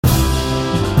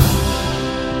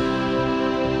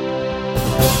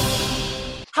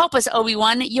Help us,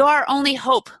 Obi-Wan. You're our only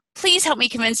hope. Please help me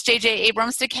convince J.J.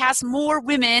 Abrams to cast more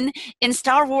women in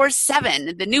Star Wars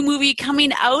 7, the new movie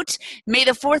coming out. May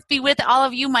the 4th be with all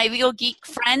of you, my Legal Geek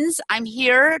friends. I'm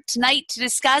here tonight to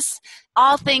discuss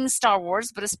all things Star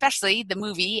Wars, but especially the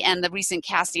movie and the recent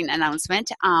casting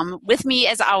announcement. With me,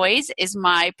 as always, is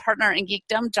my partner in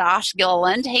geekdom, Josh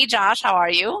Gilliland. Hey, Josh, how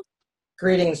are you?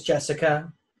 Greetings,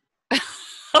 Jessica.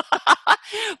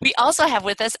 We also have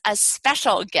with us a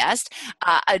special guest,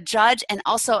 a judge and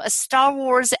also a Star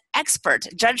Wars expert,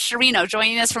 Judge Sharino,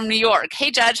 joining us from New York.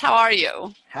 Hey, Judge, how are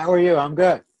you? How are you? I'm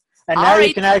good. And All now right.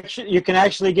 you can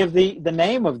actually give the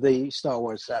name of the Star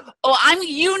Wars 7. Oh,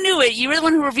 you knew it. You were the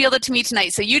one who revealed it to me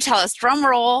tonight. So you tell us, drum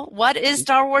roll, what is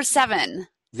Star Wars 7?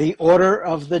 The Order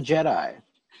of the Jedi.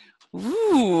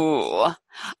 Ooh.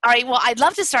 All right. Well, I'd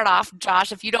love to start off,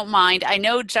 Josh, if you don't mind. I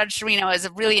know Judge Sharino is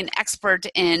really an expert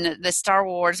in the Star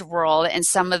Wars world and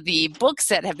some of the books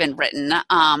that have been written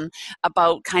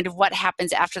about kind of what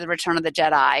happens after the Return of the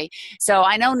Jedi. So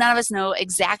I know none of us know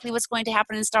exactly what's going to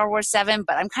happen in Star Wars 7,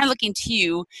 but I'm kind of looking to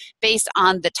you based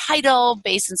on the title,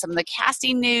 based on some of the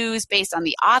casting news, based on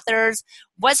the authors.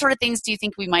 What sort of things do you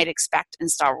think we might expect in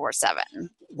Star Wars 7?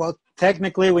 Well,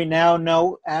 technically, we now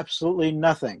know absolutely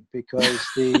nothing because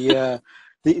the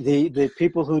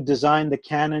people who designed the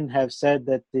canon have said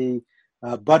that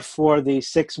but for the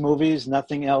 6 movies,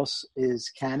 nothing else is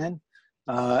canon.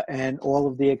 And all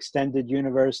of the extended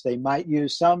universe, they might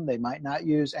use some, they might not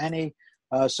use any.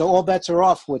 So all bets are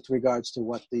off with regards to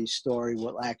what the story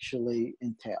will actually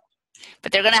entail.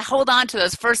 But they're going to hold on to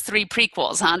those first 3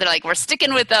 prequels, huh? They're like, we're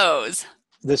sticking with those.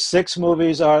 The 6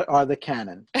 movies are the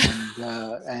canon,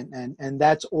 and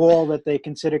that's all that they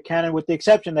consider canon, with the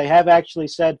exception they have actually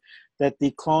said that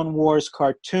the Clone Wars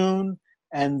cartoon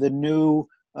and the new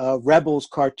Rebels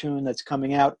cartoon that's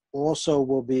coming out also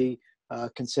will be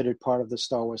considered part of the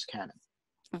Star Wars canon.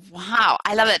 Wow,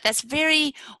 I love it. That's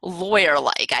very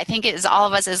lawyer-like. I think as all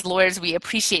of us as lawyers, we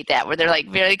appreciate that, where they're like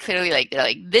very clearly like, they're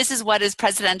like, this is what is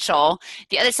presidential.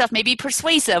 The other stuff may be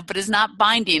persuasive, but is not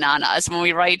binding on us when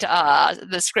we write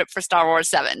the script for Star Wars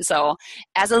 7. So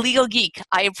as a legal geek,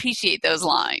 I appreciate those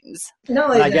lines. No,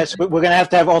 I guess we're going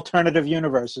to have alternative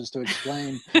universes to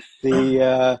explain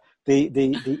the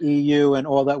EU and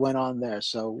all that went on there.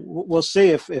 So we'll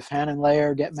see if Han and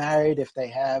Leia get married, if they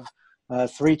have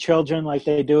 3 children like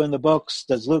they do in the books.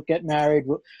 Does Luke get married?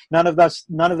 None of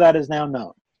that is now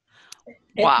known.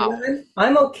 Wow.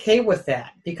 I'm okay with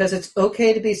that because it's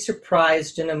okay to be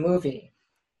surprised in a movie.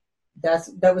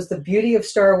 That was the beauty of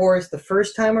Star Wars the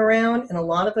first time around, and a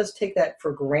lot of us take that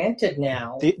for granted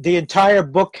now. The entire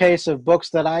bookcase of books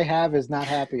that I have is not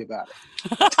happy about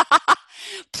it.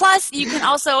 Plus, you can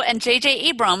also, and J.J.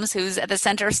 Abrams, who's at the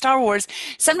center of Star Wars,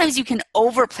 sometimes you can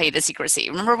overplay the secrecy.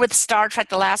 Remember with Star Trek,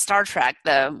 the last Star Trek,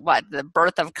 the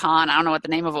birth of Khan, I don't know what the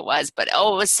name of it was, but it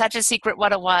was such a secret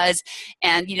what it was.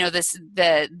 And,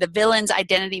 the villain's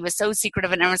identity was so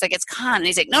secretive, and everyone's like, it's Khan. And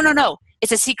he's like, no,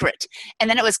 it's a secret. And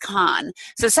then it was Khan.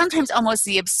 So sometimes almost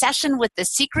the obsession with the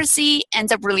secrecy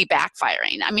ends up really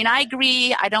backfiring. I mean, I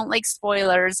agree. I don't like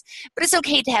spoilers, but it's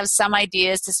okay to have some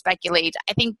ideas to speculate.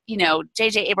 I think,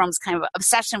 J.J. Abrams' kind of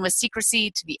obsession with secrecy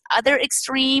to the other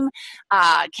extreme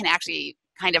can actually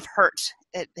kind of hurt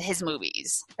his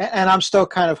movies. And I'm still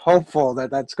kind of hopeful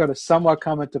that that's going to somewhat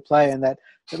come into play, and that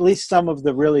at least some of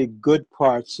the really good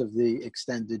parts of the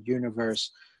extended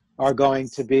universe are going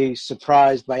to be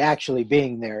surprised by actually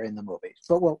being there in the movie.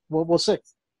 But we'll see.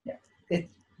 Yeah.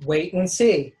 Wait and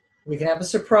see. We can have a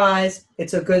surprise.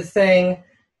 It's a good thing.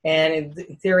 And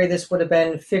in theory, this would have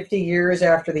been 50 years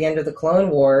after the end of the Clone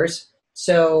Wars.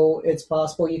 So it's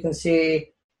possible you can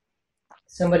see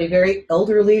somebody very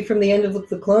elderly from the end of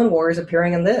the Clone Wars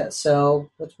appearing in this. So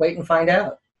let's wait and find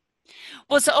out.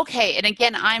 Well, so, okay, and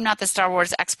again, I'm not the Star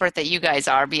Wars expert that you guys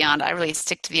are beyond. I really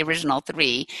stick to the original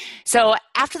 3. So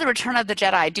after the Return of the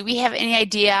Jedi, do we have any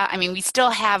idea? I mean, we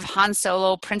still have Han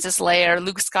Solo, Princess Leia,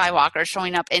 Luke Skywalker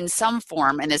showing up in some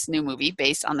form in this new movie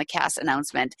based on the cast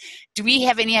announcement. Do we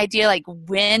have any idea, like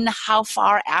when, how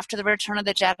far after the Return of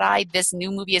the Jedi this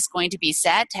new movie is going to be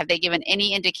set? Have they given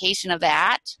any indication of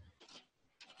that?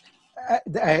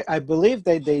 I believe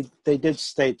they did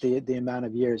state the amount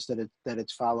of years that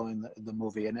it's following the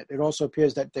movie, and it also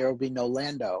appears that there will be no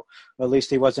Lando. Or at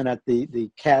least he wasn't at the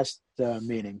cast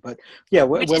meeting. But yeah,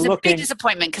 we're looking. Which is a big looking,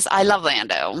 disappointment because I love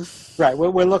Lando. Right,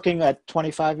 we're looking at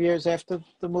 25 years after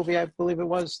the movie, I believe it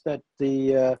was, that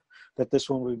this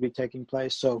one would be taking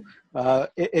place. So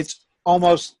it's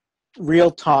almost real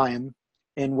time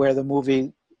in where the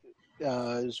movie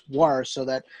were, so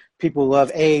that people will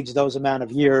have aged those amount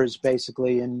of years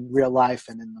basically in real life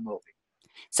and in the movie.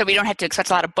 So we don't have to expect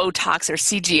a lot of Botox or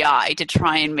CGI to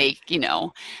try and make,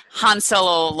 Han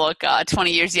Solo look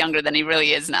 20 years younger than he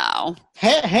really is now.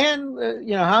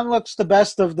 Han looks the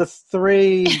best of the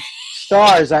three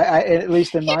stars. I at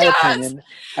least in He my does. opinion.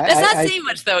 That's not saying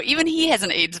much, though. Even he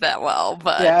hasn't aged that well.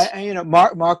 But yeah,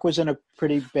 Mark was in a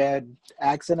pretty bad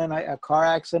accident, a car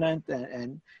accident,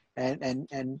 and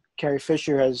Carrie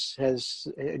Fisher has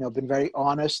been very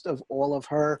honest of all of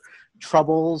her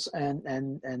troubles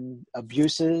and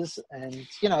abuses, and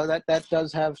that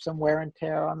does have some wear and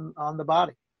tear on the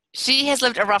body. She has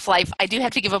lived a rough life. I do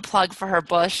have to give a plug for her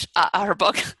her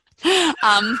book.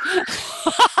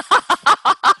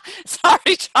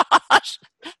 Sorry, Josh.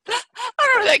 I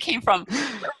don't know where that came from.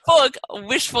 Her book,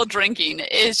 Wishful Drinking,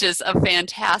 is just a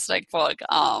fantastic book.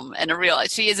 And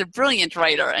she is a brilliant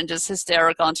writer and just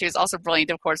hysterical. And she was also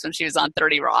brilliant, of course, when she was on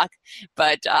 30 Rock.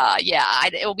 But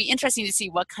it will be interesting to see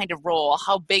what kind of role,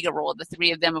 how big a role the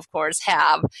three of them, of course,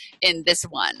 have in this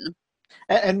one.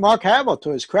 And Mark Hamill,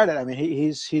 to his credit, I mean,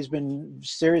 he's been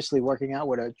seriously working out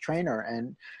with a trainer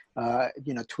and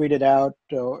tweeted out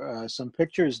some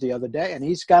pictures the other day, and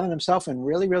he's gotten himself in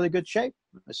really, really good shape.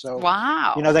 So,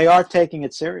 wow, they are taking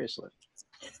it seriously.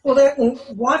 Well,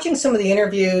 watching some of the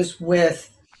interviews with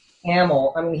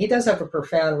Hamill, I mean, he does have a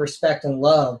profound respect and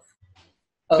love.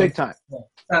 Big time.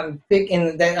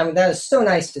 That is so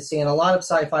nice to see, and a lot of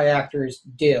sci-fi actors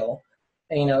do.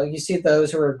 You see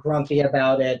those who are grumpy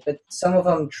about it, but some of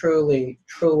them truly,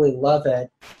 truly love it.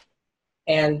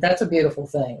 And that's a beautiful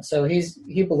thing. So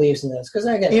he believes in this. Because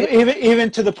again,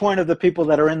 even to the point of the people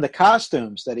that are in the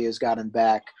costumes that he has gotten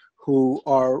back, who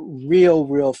are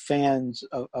real fans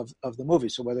of the movie.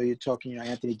 So whether you're talking,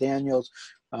 Anthony Daniels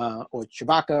or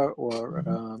Chewbacca or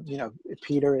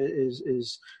Peter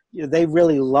is they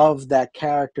really love that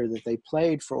character that they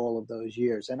played for all of those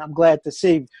years. And I'm glad to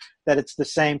see that it's the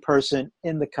same person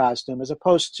in the costume as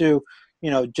opposed to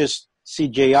just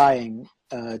CGIing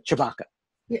Chewbacca.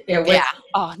 Yeah.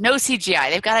 Oh, no CGI.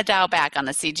 They've got to dial back on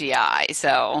the CGI.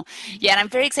 So, yeah, and I'm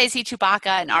very excited to see Chewbacca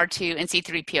and R2 and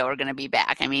C-3PO are going to be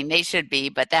back. I mean, they should be,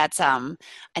 but that's, I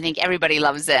think everybody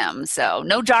loves them. So,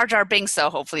 no Jar Jar Binks, though,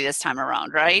 hopefully this time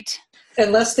around, right?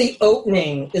 Unless the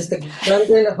opening is the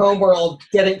Gungan homeworld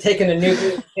taking a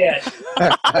nuclear hit.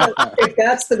 If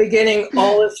that's the beginning,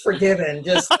 all is forgiven.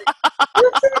 Just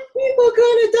people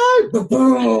gonna die.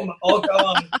 Boom, all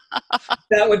gone.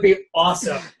 That would be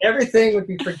awesome. Everything would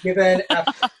be forgiven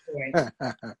after that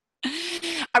point.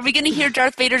 Are we going to hear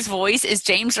Darth Vader's voice? Is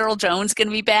James Earl Jones going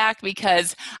to be back?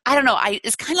 Because, I don't know,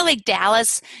 it's kind of like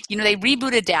Dallas. They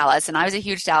rebooted Dallas, and I was a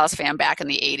huge Dallas fan back in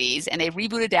the 80s, and they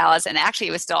rebooted Dallas, and actually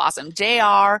it was still awesome.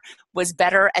 JR was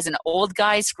better as an old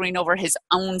guy screwing over his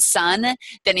own son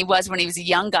than he was when he was a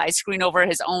young guy screwing over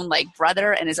his own,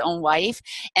 brother and his own wife.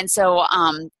 And so,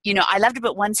 I loved it,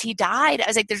 but once he died, I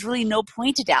was like, there's really no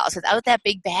point to Dallas. Without that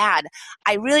big bad,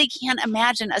 I really can't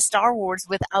imagine a Star Wars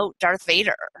without Darth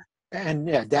Vader. And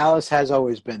yeah, Dallas has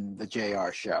always been the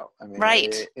JR show. I mean,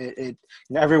 right.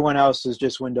 Everyone else is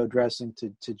just window dressing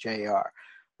to JR.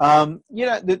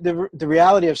 The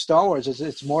reality of Star Wars is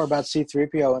it's more about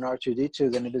C-3PO and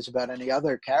R2-D2 than it is about any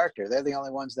other character. They're the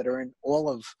only ones that are in all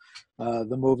of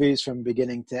the movies from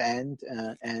beginning to end,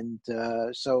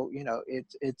 so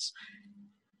it's.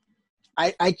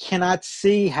 I cannot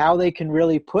see how they can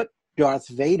really put Darth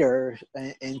Vader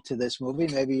into this movie.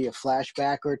 Maybe a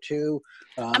flashback or two.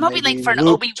 I'm hoping for an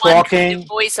Obi-Wan kind of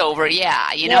voiceover. Yeah,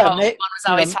 how Obi-Wan was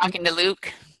always talking to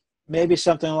Luke. Maybe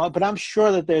something along, but I'm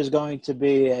sure that there's going to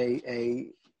be a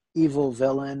evil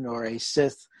villain or a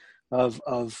Sith of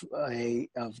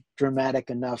dramatic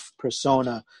enough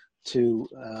persona to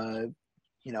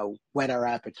whet our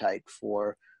appetite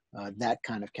for that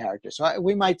kind of character. So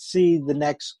we might see the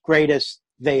next greatest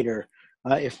Vader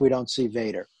if we don't see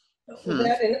Vader.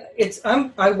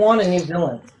 I want a new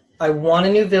villain. I want a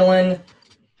new villain.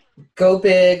 Go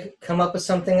big, come up with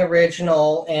something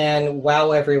original, and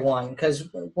wow everyone. Because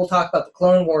we'll talk about the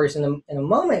Clone Wars in a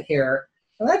moment here,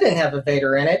 and that didn't have a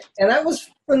Vader in it, and that was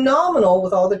phenomenal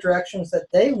with all the directions that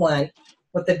they went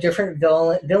with the different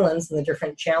villains and the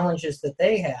different challenges that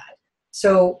they had.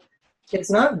 So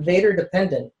it's not Vader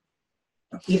dependent.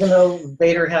 Even though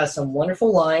Vader has some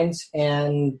wonderful lines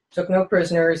and took no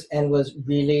prisoners and was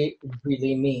really,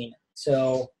 really mean.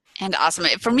 And awesome.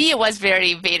 For me, it was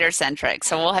very Vader-centric,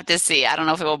 so we'll have to see. I don't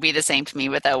know if it will be the same to me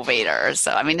without Vader.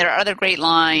 So, I mean, there are other great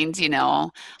lines,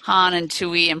 Han and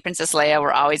Chewie and Princess Leia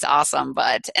were always awesome,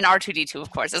 and R2-D2,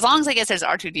 of course. As long as I guess there's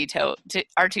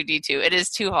R2-D2, it is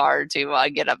too hard to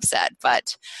get upset.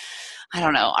 But, I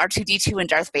don't know, R2-D2 and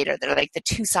Darth Vader, they're like the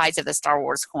two sides of the Star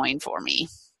Wars coin for me.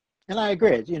 And I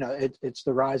agree. It's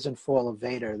the rise and fall of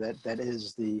Vader that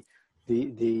is the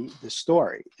the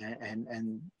story,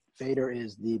 and Vader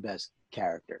is the best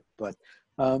character. But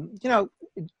you know,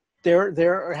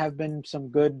 there have been some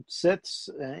good Siths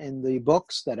in the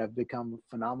books that have become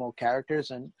phenomenal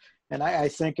characters, and I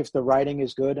think if the writing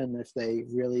is good and if they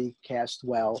really cast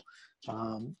well,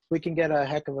 we can get a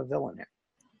heck of a villain here.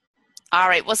 All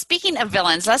right. Well, speaking of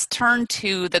villains, let's turn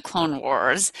to the Clone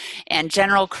Wars and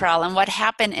General Krell and what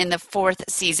happened in the 4th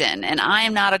season. And I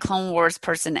am not a Clone Wars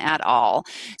person at all.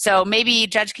 So maybe,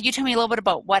 Judge, could you tell me a little bit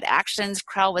about what actions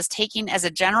Krell was taking as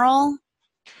a general?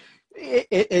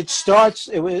 It starts.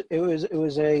 It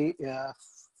was a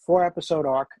 4-episode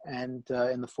arc, and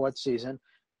in the 4th season,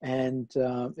 and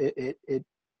it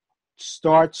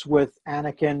starts with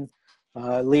Anakin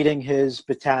leading his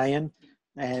battalion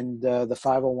and the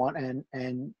 501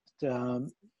 and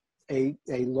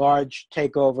a large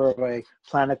takeover of a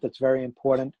planet that's very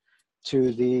important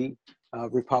to the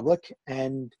Republic,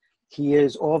 and he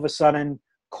is all of a sudden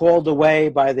called away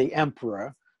by the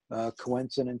Emperor,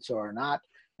 coincidence or not,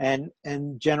 and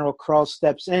General Krell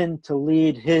steps in to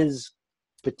lead his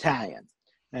battalion,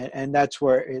 and that's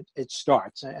where it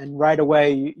starts, and right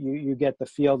away you get the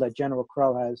feel that General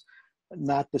Krell has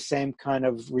not the same kind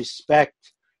of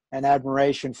respect and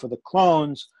admiration for the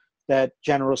clones that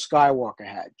General Skywalker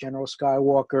had. General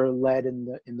Skywalker led in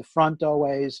the front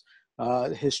always.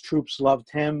 His troops loved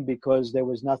him because there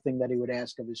was nothing that he would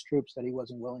ask of his troops that he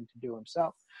wasn't willing to do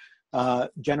himself.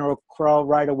 General Krell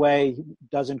right away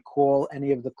doesn't call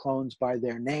any of the clones by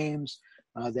their names.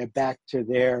 They're back to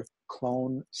their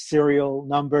clone serial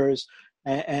numbers,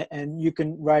 and you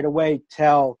can right away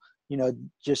tell, you know,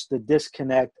 just the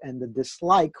disconnect and the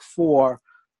dislike for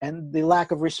and the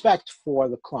lack of respect for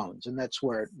the clones, and that's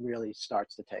where it really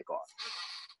starts to take off.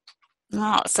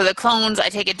 Oh, so the clones, I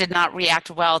take it, did not react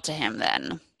well to him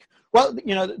then. Well,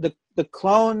 you know, the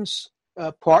clones,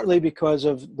 partly because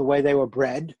of the way they were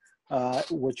bred,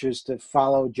 which is to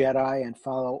follow Jedi and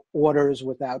follow orders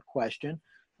without question.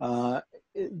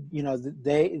 You know,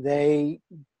 they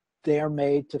are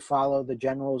made to follow the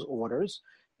general's orders,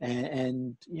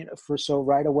 and you know, so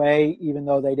right away, even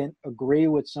though they didn't agree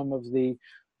with some of the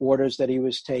orders that he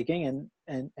was taking,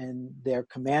 and their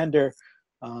commander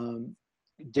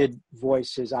did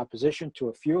voice his opposition to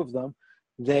a few of them,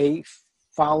 they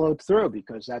followed through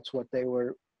because that's what they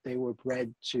were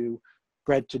bred to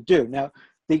do. Now,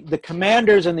 the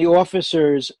commanders and the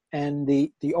officers and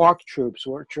the ARC troops,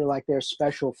 which are like their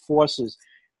special forces,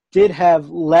 did have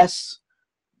less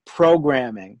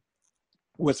programming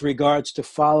with regards to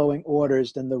following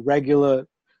orders than the regular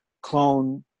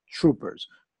clone troopers,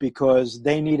 because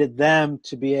they needed them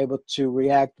to be able to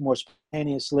react more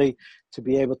spontaneously, to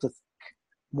be able to think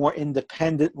more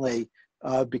independently,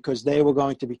 because they were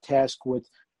going to be tasked with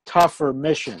tougher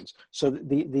missions. So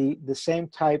the same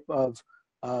type of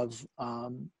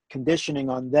conditioning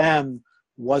on them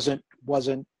wasn't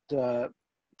to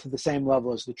the same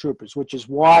level as the troopers, which is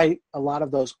why a lot of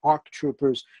those ARC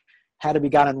troopers had to be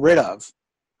gotten rid of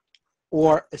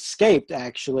or escaped,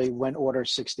 actually, when Order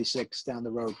 66 down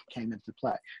the road came into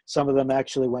play. Some of them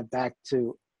actually went back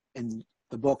to, in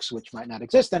the books, which might not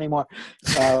exist anymore,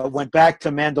 went back to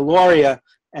Mandalorian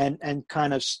and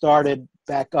kind of started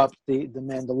back up the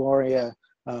Mandalorian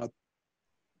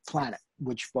planet,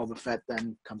 which Boba Fett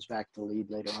then comes back to lead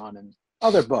later on in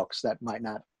other books that might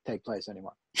not take place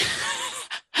anymore.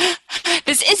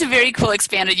 This is a very cool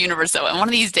expanded universe, though, and one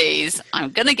of these days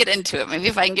I'm going to get into it. Maybe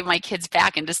if I can get my kids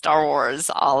back into Star Wars,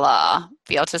 I'll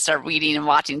be able to start reading and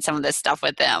watching some of this stuff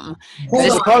with them.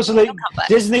 Supposedly,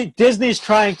 Disney's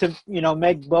trying to, you know,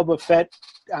 make Boba Fett,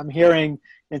 I'm hearing,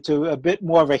 into a bit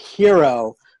more of a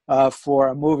hero for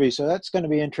a movie. So that's going to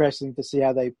be interesting to see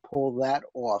how they pull that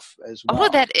off as well. Oh,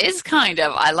 that is kind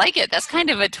of, I like it. That's kind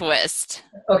of a twist.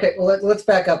 Okay, well, let's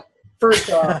back up.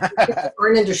 First off, if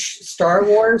we're into Star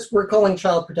Wars, we're calling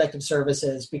Child Protective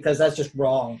Services because that's just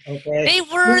wrong, okay?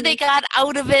 They got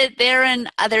out of it. They're in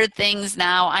other things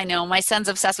now. I know. My son's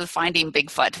obsessed with finding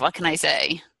Bigfoot. What can I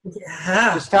say?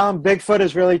 Yeah. Just tell him Bigfoot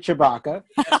is really Chewbacca.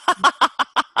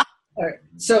 All right,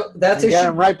 so that's get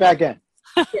him right back in.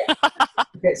 Yeah.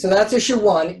 Okay, so that's issue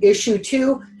 1. Issue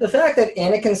 2, the fact that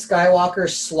Anakin Skywalker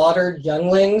slaughtered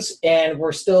younglings and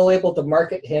we're still able to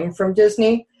market him from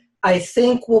Disney, I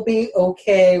think we'll be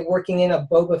okay working in a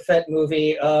Boba Fett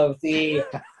movie of the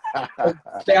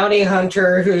bounty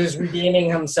hunter who's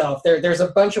redeeming himself. There's a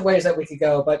bunch of ways that we could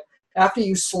go, but after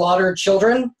you slaughter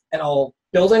children and a whole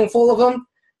building full of them,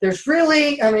 there's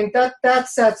really, I mean, that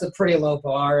sets a pretty low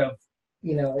bar of,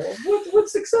 you know,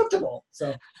 what's acceptable.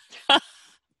 So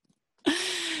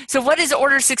what is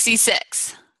Order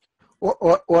 66?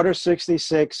 Order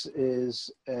 66 is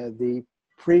the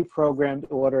pre-programmed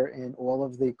order in all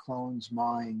of the clones'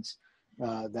 minds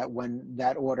that when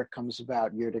that order comes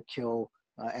about, you're to kill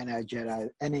any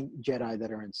Jedi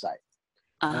that are in sight.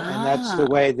 And that's the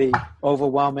way the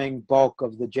overwhelming bulk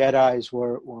of the Jedis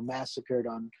were massacred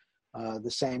on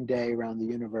the same day around the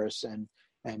universe, and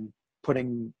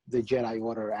putting the Jedi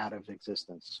Order out of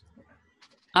existence.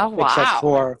 Oh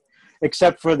wow!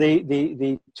 Except for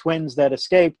the twins that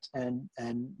escaped, and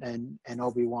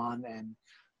Obi-Wan, and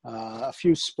a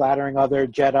few splattering other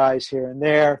Jedis here and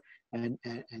there, and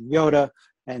Yoda,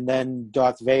 and then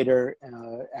Darth Vader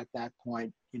at that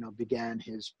point, began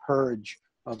his purge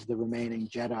of the remaining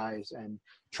Jedis and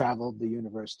traveled the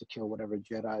universe to kill whatever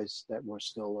Jedis that were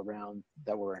still around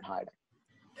that were in hiding.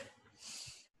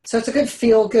 So it's a good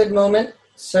feel-good moment.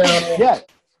 So yeah,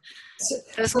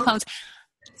 those clones.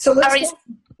 So let's.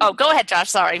 Go ahead, Josh.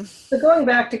 Sorry. So going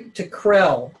back to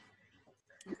Krell,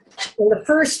 in the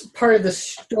first part of the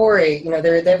story,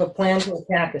 they have a plan to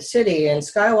attack a city, and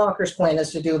Skywalker's plan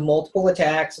is to do multiple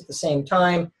attacks at the same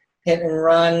time, hit and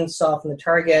run, soften the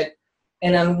target.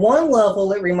 And on one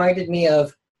level, it reminded me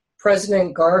of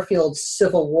President Garfield's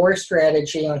Civil War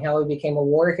strategy on how he became a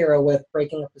war hero with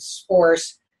breaking up his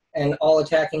force and all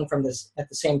attacking at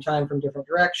the same time from different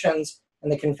directions.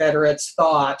 And the Confederates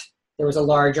thought there was a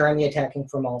large army attacking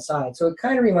from all sides. So it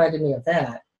kind of reminded me of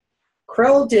that.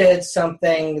 Krell did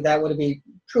something that would be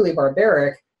truly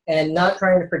barbaric, and not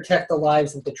trying to protect the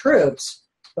lives of the troops,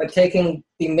 but taking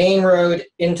the main road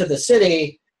into the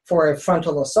city for a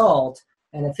frontal assault.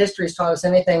 And if history's taught us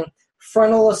anything,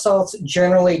 frontal assaults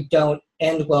generally don't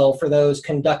end well for those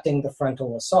conducting the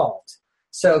frontal assault.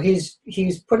 So he's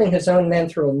putting his own men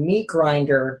through a meat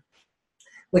grinder,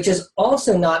 which is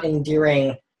also not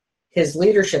endearing his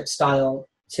leadership style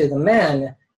to the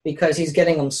men, because he's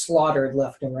getting them slaughtered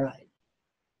left and right.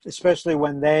 Especially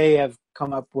when they have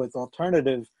come up with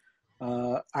alternative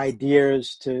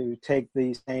ideas to take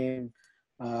the same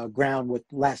ground with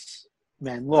less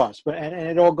men lost. But and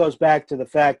it all goes back to the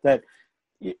fact that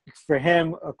for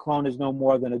him, a clone is no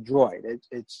more than a droid.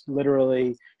 It's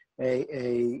literally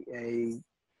a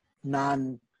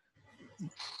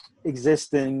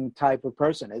non-existing type of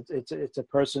person. It's a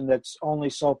person that's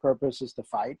only sole purpose is to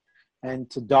fight and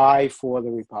to die for the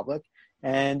Republic.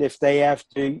 And if they have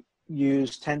to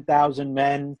use 10,000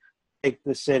 men to take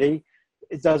the city,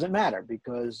 it doesn't matter,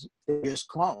 because they're just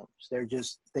clones.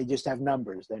 They just have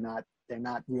numbers. They're not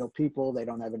real people. They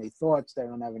don't have any thoughts. They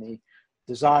don't have any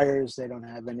desires. They don't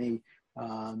have any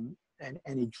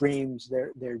dreams.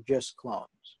 They're just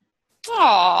clones.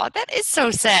 Oh, that is so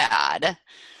sad.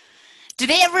 Do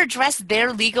they ever address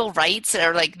their legal rights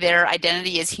or like their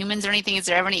identity as humans or anything? Is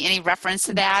there ever any reference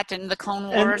to that in the Clone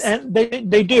Wars? And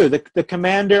they do. The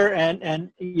commander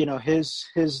and his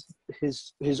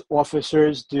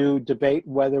officers do debate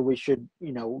whether we should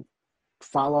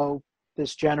follow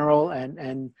this general.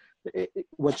 And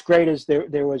what's great is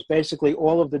there was basically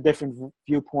all of the different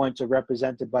viewpoints are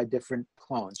represented by different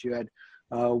clones. You had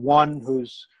one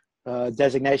whose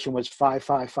designation was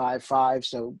 5555,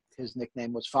 so his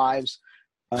nickname was Fives.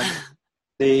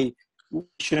 We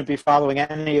shouldn't be following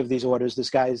any of these orders. This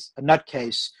guy's a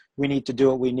nutcase. We need to do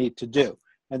what we need to do.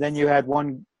 And then you had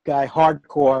one guy,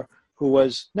 Hardcore, who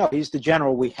was, no, he's the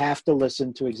general. We have to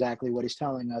listen to exactly what he's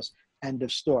telling us. End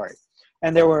of story.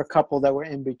 And there were a couple that were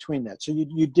in between that. So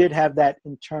you did have that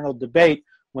internal debate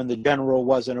when the general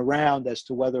wasn't around as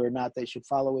to whether or not they should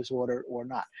follow his order or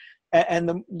not.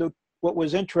 And what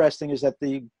was interesting is that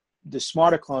the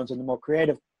smarter clones and the more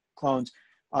creative clones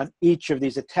on each of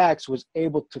these attacks was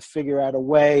able to figure out a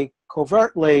way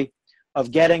covertly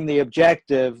of getting the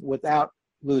objective without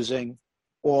losing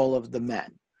all of the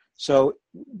men. So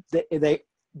they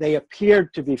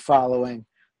appeared to be following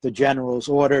the general's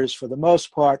orders for the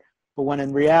most part, but when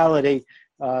in reality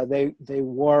they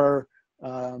were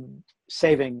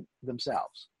saving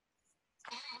themselves.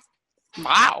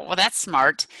 Wow, well, that's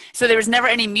smart. So there was never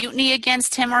any mutiny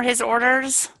against him or his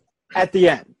orders? At the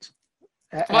end.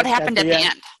 What happened at the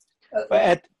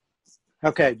end?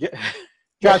 Okay,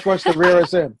 Josh wants to rear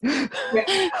us in.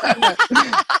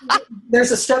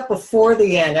 There's a step before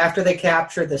the end, after they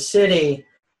capture the city,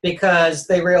 because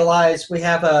they realize we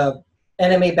have a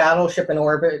enemy battleship in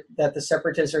orbit that the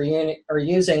Separatists are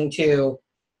using to,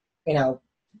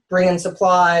 bring in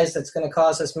supplies. That's going to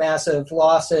cause us massive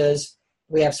losses.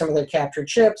 We have some of their captured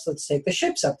ships. Let's take the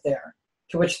ships up there.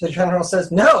 To which the general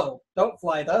says, no, don't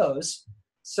fly those.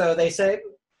 So they say,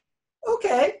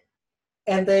 okay.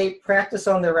 And they practice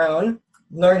on their own,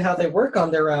 learn how they work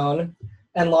on their own,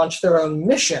 and launch their own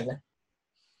mission.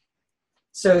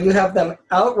 So you have them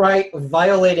outright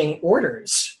violating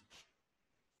orders.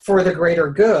 for the greater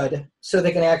good, so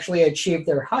they can actually achieve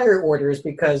their higher orders,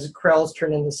 because Krell's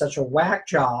turned into such a whack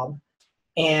job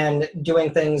and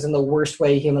doing things in the worst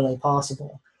way humanly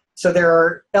possible. So there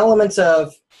are elements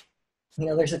of,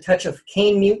 there's a touch of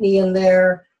Caine mutiny in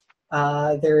there.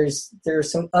 There's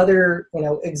some other,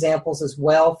 examples as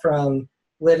well from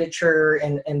literature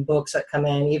and books that come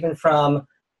in, even from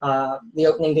the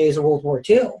opening days of World War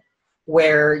II,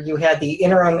 where you had the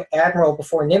interim admiral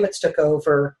before Nimitz took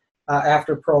over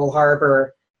after Pearl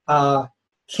Harbor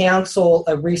cancel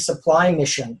a resupply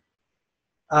mission.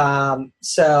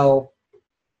 So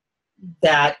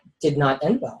that did not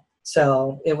end well.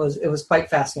 So it was quite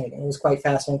fascinating. It was quite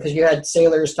fascinating because you had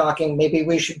sailors talking, maybe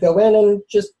we should go in and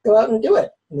just go out and do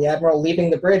it. And the admiral leaving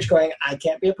the bridge going, I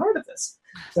can't be a part of this.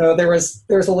 So there was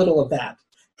a little of that.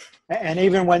 And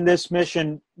even when this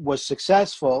mission was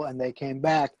successful and they came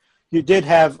back, you did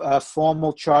have a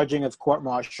formal charging of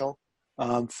court-martial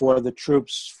for the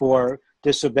troops for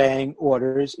disobeying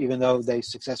orders, even though they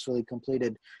successfully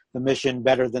completed the mission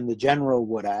better than the general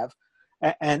would have,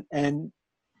 and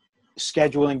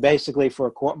scheduling basically for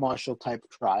a court-martial type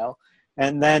trial.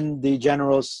 And then the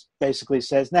general basically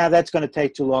says, that's going to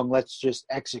take too long. Let's just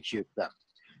execute them.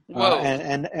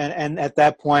 And at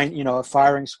that point, a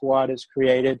firing squad is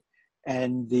created,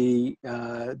 and the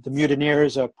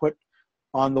mutineers are put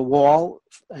on the wall,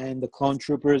 and the clone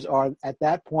troopers are at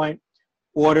that point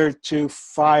ordered to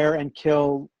fire and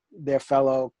kill their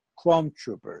fellow clone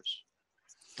troopers.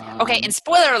 Okay, and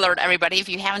spoiler alert, everybody, if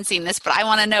you haven't seen this, but I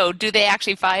want to know, do they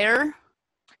actually fire?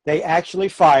 They actually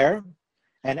fire,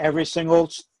 and every single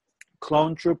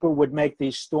clone trooper would make the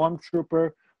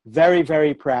stormtrooper very,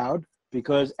 very proud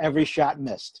because every shot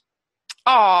missed.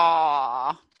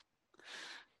 Aww.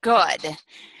 Good.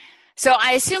 So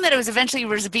I assume that it was eventually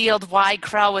revealed why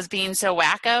Krell was being so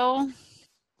wacko?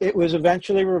 It was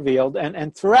eventually revealed,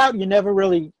 and throughout you never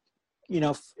really,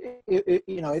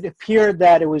 it appeared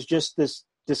that it was just this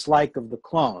dislike of the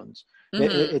clones.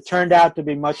 Mm-hmm. It turned out to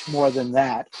be much more than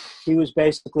that. He was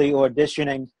basically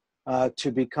auditioning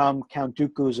to become Count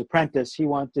Dooku's apprentice. He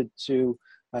wanted to,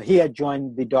 he had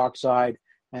joined the dark side,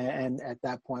 and at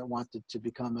that point wanted to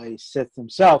become a Sith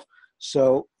himself.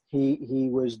 So he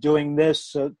was doing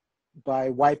this by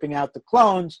wiping out the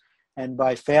clones, and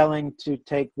by failing to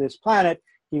take this planet,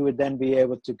 he would then be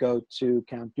able to go to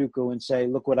Count Dooku and say,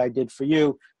 look what I did for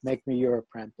you, make me your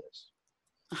apprentice.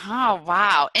 Oh,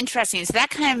 wow. Interesting. So that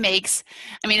kind of makes,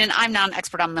 and I'm not an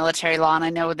expert on military law, and I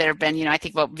know there have been, I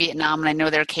think about Vietnam, and I know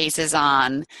there are cases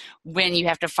on when you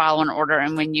have to follow an order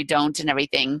and when you don't and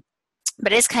everything.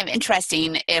 But it's kind of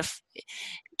interesting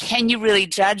can you really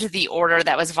judge the order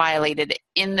that was violated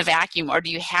in the vacuum, or do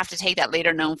you have to take that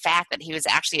later known fact that he was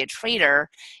actually a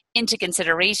traitor into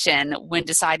consideration when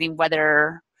deciding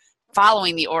whether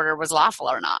following the order was lawful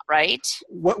or not, right?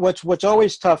 What's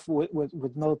always tough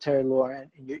with military law, and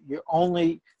you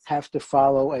only have to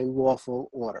follow a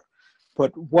lawful order.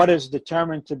 But what is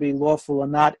determined to be lawful or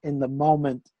not in the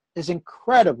moment is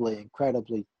incredibly,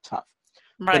 incredibly tough.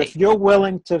 Right. But if you're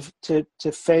willing to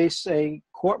face a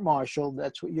court-martial,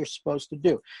 that's what you're supposed to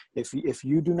do. If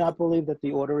you do not believe that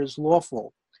the order is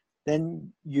lawful,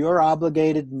 then you're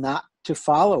obligated not to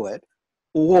follow it,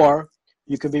 or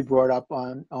you could be brought up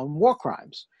on war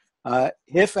crimes.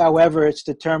 If, however, it's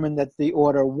determined that the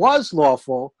order was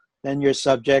lawful, then you're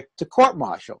subject to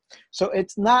court-martial. So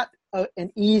it's not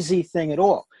an easy thing at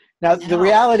all. Now, the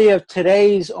reality of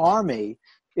today's Army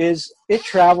is it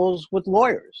travels with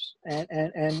lawyers,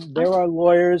 and there are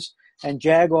lawyers and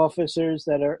JAG officers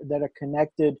that are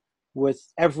connected with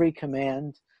every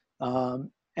command,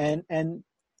 and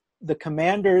the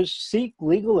commanders seek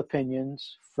legal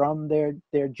opinions from their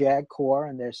JAG Corps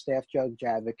and their staff judge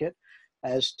advocate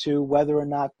as to whether or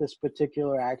not this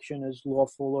particular action is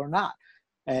lawful or not.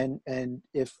 And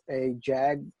if a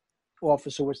JAG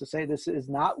officer was to say this is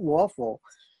not lawful,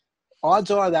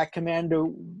 odds are that commander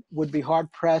would be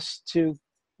hard pressed to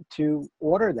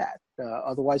order that.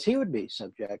 Otherwise, he would be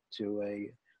subject to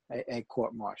a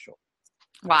court martial.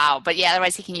 Wow. But yeah,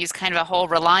 otherwise he can use kind of a whole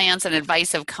reliance and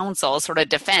advice of counsel sort of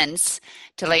defense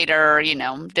to later,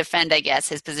 defend, I guess,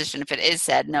 his position if it is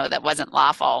said, no, that wasn't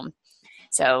lawful.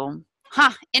 So,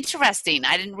 interesting.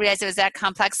 I didn't realize it was that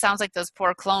complex. Sounds like those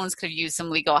poor clones could have used some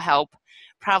legal help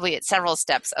probably at several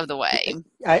steps of the way.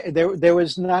 There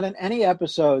was not in any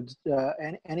episodes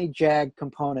any JAG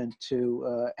component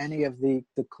to any of the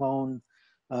clone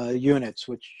units,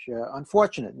 which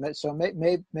unfortunate. So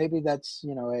maybe that's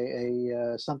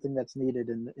a something that's needed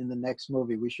in the next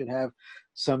movie. We should have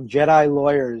some Jedi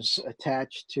lawyers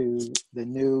attached to the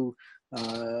new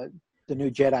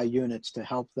Jedi units to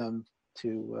help them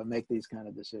make these kind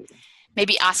of decisions.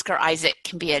 Maybe Oscar Isaac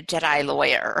can be a Jedi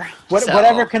lawyer.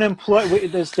 Whatever can employ.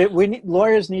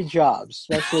 Lawyers need jobs,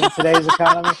 especially in today's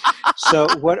economy. So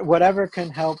whatever can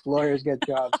help lawyers get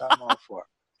jobs, I'm all for.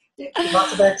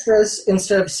 Lots of extras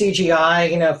instead of CGI.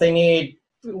 If they need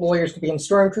lawyers to be in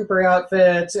stormtrooper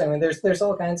outfits, I mean, there's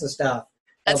all kinds of stuff.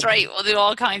 That's right. We'll do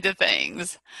all kinds of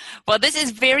things. Well, this is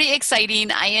very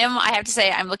exciting. I have to say,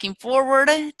 I'm looking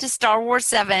forward to Star Wars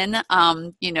 7.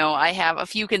 I have a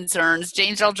few concerns.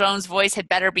 James Earl Jones' voice had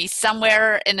better be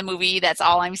somewhere in the movie. That's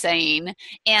all I'm saying.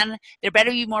 And there better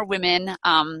be more women.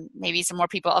 Maybe some more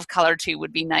people of color, too,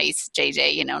 would be nice,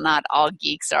 JJ. Not all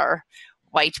geeks are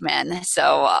white men.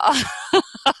 So,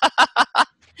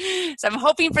 so I'm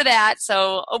hoping for that.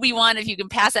 So Obi-Wan, if you can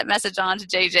pass that message on to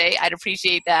JJ, I'd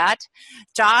appreciate that.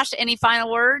 Josh, any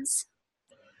final words?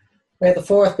 May the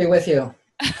 4th be with you.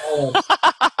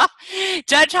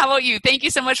 Judge, how about you? Thank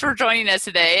you so much for joining us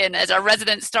today. And as our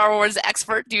resident Star Wars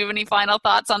expert, do you have any final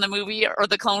thoughts on the movie or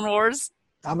the Clone Wars?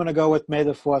 I'm going to go with May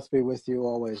the 4th be with you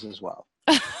always as well.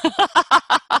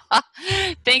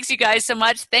 Thanks, you guys, so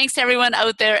much. Thanks to everyone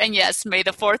out there. And yes, May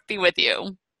the 4th be with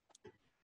you.